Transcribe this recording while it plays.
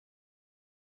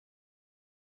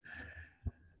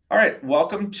All right,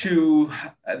 welcome to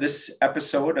this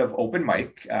episode of Open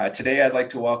Mic. Today, I'd like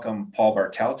to welcome Paul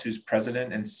Bartelt, who's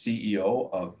President and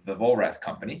CEO of the Vollrath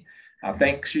Company.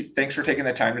 Thanks for taking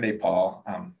the time today, Paul,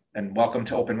 and welcome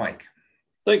to Open Mic.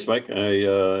 Thanks, Mike.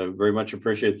 I very much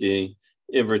appreciate the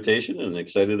invitation and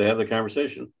excited to have the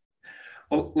conversation.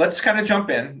 Well, let's kind of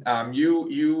jump in.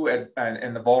 You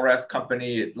and the Vollrath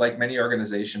Company, like many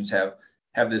organizations, have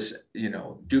this,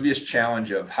 dubious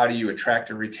challenge of how do you attract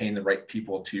and retain the right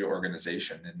people to your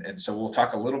organization. And so we'll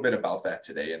talk a little bit about that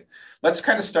today. And let's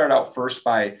kind of start out first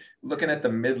by looking at the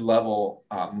mid-level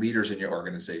leaders in your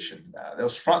organization.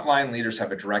 Those frontline leaders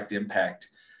have a direct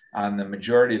impact on the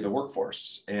majority of the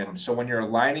workforce. And so when you're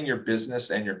aligning your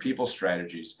business and your people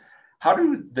strategies, how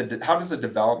does the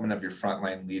development of your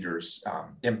frontline leaders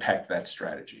impact that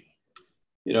strategy?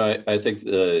 I think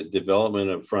the development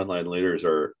of frontline leaders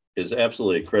is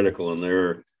absolutely critical, and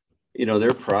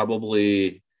they're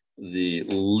probably the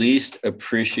least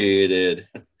appreciated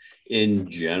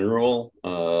in general.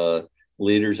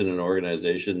 Leaders in an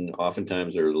organization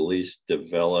oftentimes are the least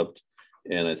developed,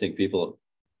 and I think people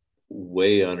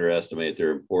way underestimate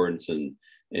their importance in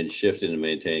shifting and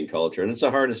maintain culture. And it's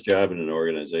the hardest job in an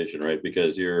organization, right?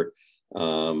 Because you're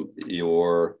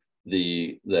that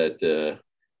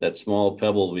small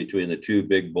pebble between the two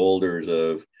big boulders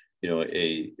of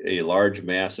a large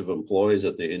mass of employees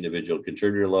at the individual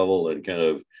contributor level and kind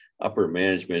of upper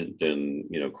management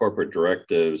and corporate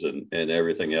directives and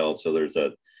everything else. So there's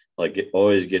that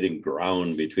always getting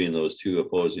ground between those two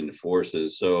opposing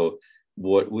forces. So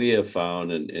what we have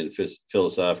found and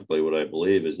philosophically what I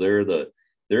believe is they're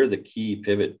the key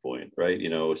pivot point, right?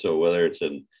 So whether it's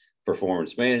in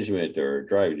performance management or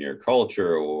driving your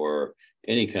culture or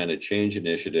any kind of change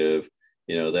initiative,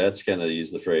 that's kind of, use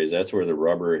the phrase, that's where the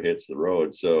rubber hits the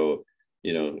road. So,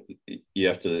 you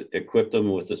have to equip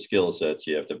them with the skill sets,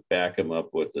 you have to back them up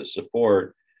with the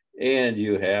support, and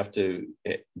you have to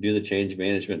do the change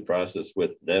management process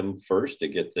with them first to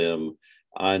get them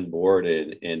on board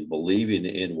and believing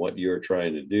in what you're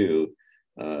trying to do.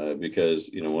 Because,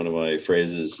 one of my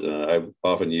phrases I've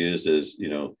often used is,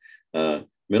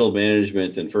 middle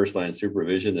management and first line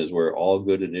supervision is where all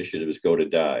good initiatives go to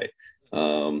die.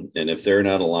 And if they're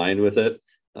not aligned with it,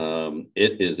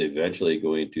 it is eventually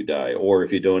going to die. Or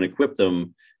if you don't equip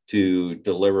them to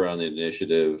deliver on the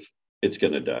initiative, it's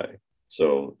going to die.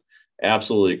 So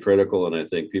absolutely critical. And I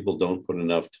think people don't put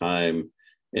enough time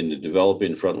into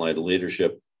developing frontline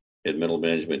leadership and middle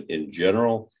management in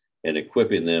general and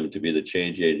equipping them to be the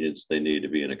change agents they need to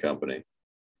be in a company.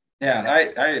 Yeah,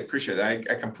 I appreciate that.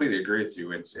 I completely agree with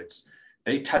you.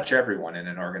 They touch everyone in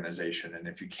an organization. And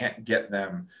if you can't get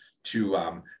them to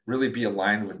really be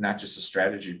aligned with not just the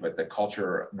strategy, but the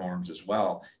culture norms as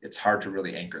well, it's hard to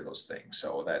really anchor those things.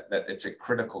 So that it's a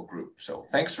critical group. So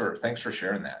thanks for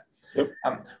sharing that. Yep.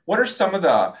 What are some of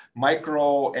the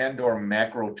micro and or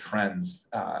macro trends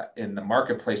in the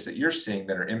marketplace that you're seeing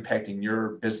that are impacting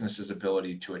your business's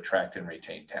ability to attract and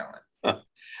retain talent?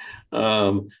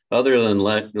 Other than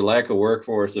the lack of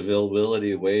workforce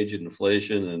availability, wage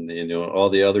inflation, and all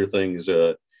the other things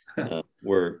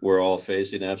we're all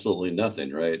facing, absolutely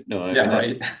nothing, right? No,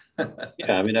 Right.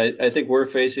 I think we're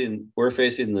facing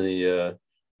the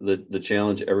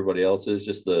challenge everybody else is,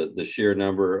 just the sheer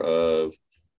number of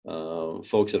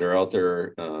folks that are out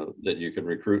there that you can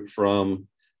recruit from,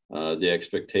 the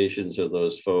expectations of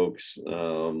those folks.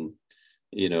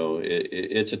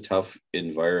 It's a tough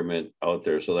environment out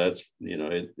there. So that's,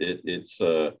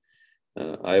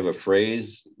 I have a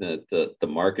phrase that the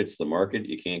market's the market.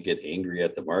 You can't get angry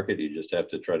at the market. You just have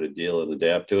to try to deal and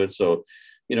adapt to it. So,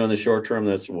 in the short term,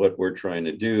 that's what we're trying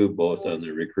to do, both on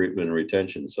the recruitment and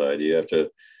retention side. You have to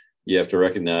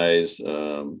recognize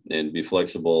and be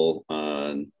flexible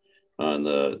on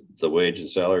the wage and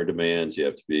salary demands. You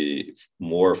have to be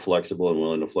more flexible and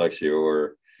willing to flex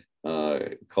your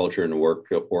culture and work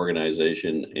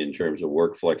organization in terms of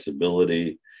work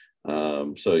flexibility.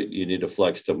 So you need to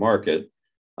flex to market.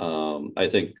 I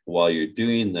think while you're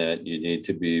doing that, you need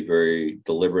to be very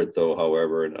deliberate, though,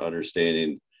 however, in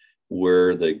understanding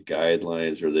where the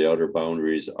guidelines or the outer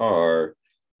boundaries are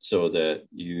so that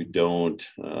you don't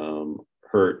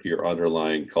hurt your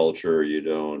underlying culture, you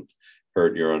don't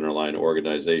hurt your underlying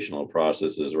organizational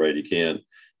processes, right? You can't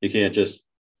just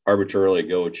arbitrarily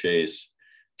go chase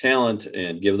talent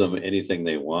and give them anything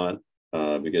they want,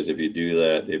 because if you do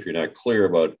that, if you're not clear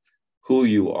about who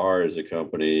you are as a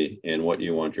company and what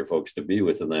you want your folks to be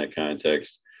within that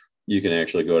context, you can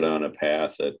actually go down a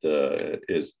path that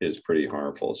is pretty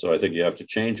harmful. So I think you have to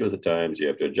change with the times, you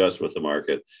have to adjust with the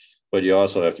market, but you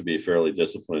also have to be fairly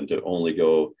disciplined to only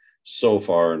go so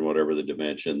far in whatever the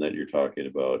dimension that you're talking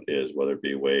about is, whether it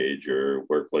be wage or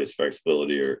workplace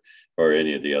flexibility or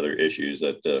any of the other issues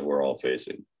that we're all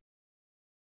facing.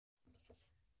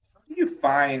 How do you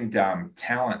find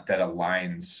talent that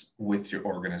aligns with your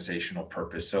organizational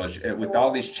purpose? So with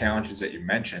all these challenges that you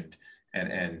mentioned,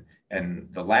 and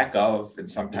the lack of, and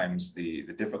sometimes the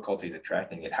difficulty in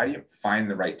attracting it, how do you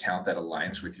find the right talent that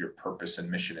aligns with your purpose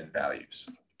and mission and values?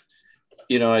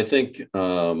 I think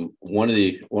one of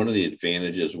the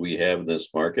advantages we have in this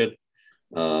market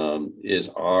is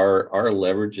our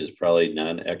leverage is probably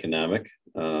non-economic,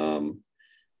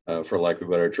 for lack of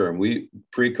a better term. We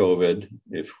pre-COVID,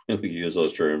 if we use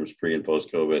those terms, pre and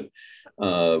post-COVID,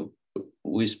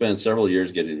 we spent several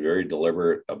years getting very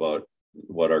deliberate about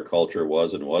what our culture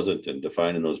was and wasn't, and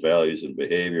defining those values and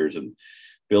behaviors and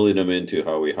building them into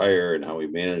how we hire and how we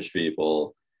manage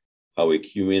people, how we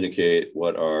communicate,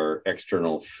 what our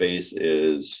external face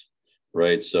is,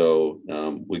 right? So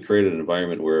we created an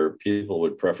environment where people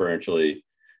would preferentially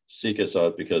seek us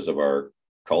out because of our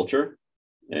culture,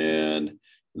 and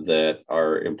that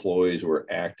our employees were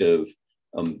active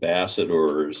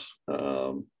ambassadors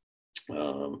of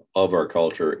our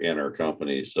culture and our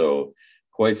company. So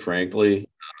quite frankly,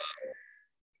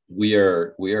 we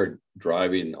are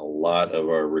driving a lot of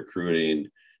our recruiting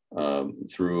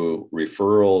through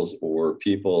referrals or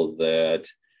people that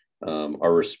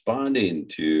are responding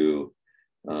to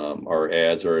our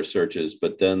ads or our searches,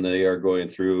 but then they are going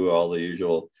through all the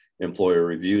usual employer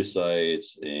review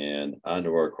sites and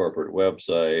onto our corporate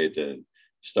website and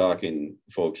stalking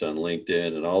folks on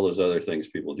LinkedIn and all those other things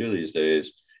people do these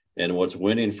days. And what's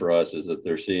winning for us is that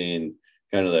they're seeing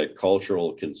kind of that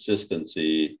cultural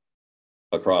consistency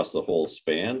across the whole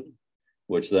span,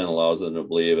 which then allows them to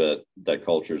believe that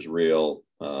culture is real,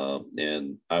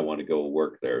 and I want to go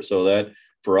work there. So that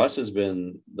for us has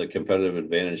been the competitive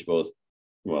advantage, both,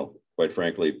 well, quite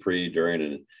frankly, pre,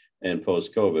 during, and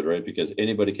post-COVID, right? Because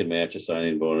anybody can match a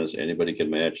signing bonus, anybody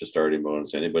can match a starting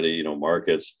bonus, anybody,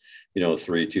 markets,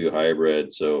 3-2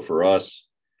 hybrid. So for us,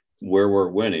 where we're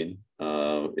winning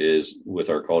is with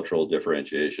our cultural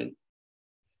differentiation.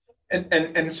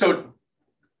 And so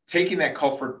taking that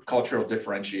cultural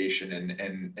differentiation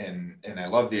and I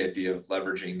love the idea of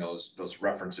leveraging those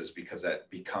references, because that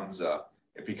becomes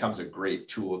a great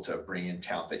tool to bring in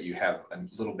talent that you have a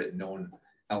little bit known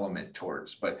element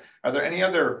towards. But are there any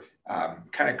other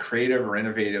kind of creative or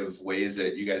innovative ways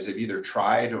that you guys have either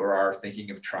tried or are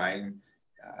thinking of trying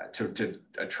to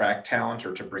attract talent,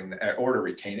 or to bring or to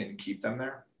retain it and keep them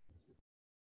there?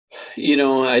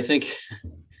 I think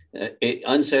an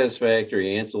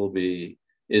unsatisfactory answer will be,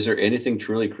 is there anything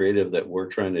truly creative that we're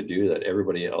trying to do that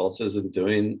everybody else isn't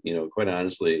doing? Quite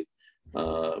honestly,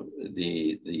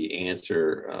 the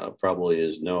answer probably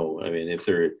is no. I mean,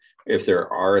 if there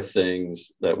are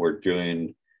things that we're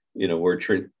doing, we're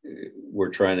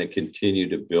trying to continue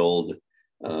to build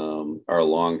our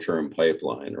long-term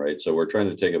pipeline, right? So we're trying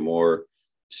to take a more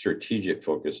strategic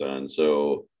focus on.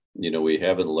 So we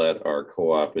haven't let our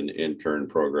co-op and intern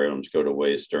programs go to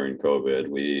waste during COVID.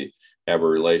 We have a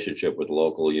relationship with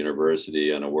local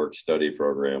university on a work-study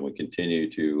program. We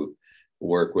continue to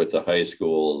work with the high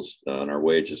schools on our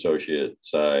wage associate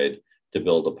side to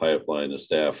build a pipeline to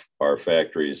staff our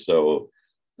factories. So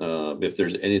if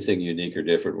there's anything unique or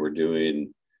different we're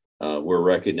doing, we're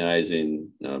recognizing,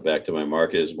 back to my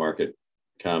market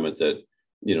comment, that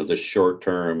the short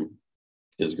term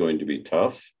is going to be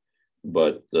tough,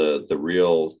 but the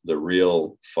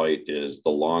real fight is the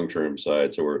long-term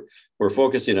side. So we're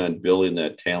focusing on building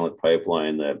that talent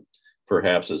pipeline that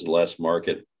perhaps is less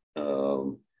market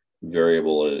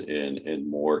variable and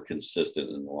more consistent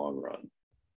in the long run.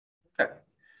 Okay.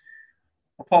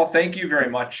 Well, Paul, thank you very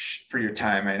much for your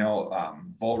time. I know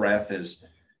Vollrath has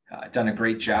done a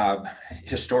great job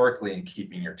historically in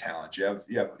keeping your talent.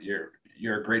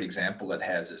 You're a great example that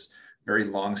has this very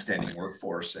long-standing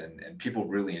workforce, and people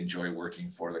really enjoy working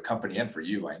for the company and for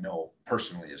you, I know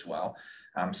personally as well.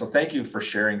 So thank you for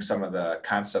sharing some of the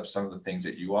concepts, some of the things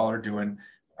that you all are doing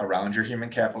around your human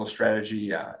capital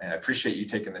strategy. And I appreciate you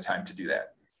taking the time to do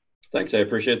that. Thanks. I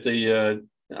appreciate the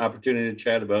opportunity to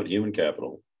chat about human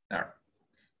capital.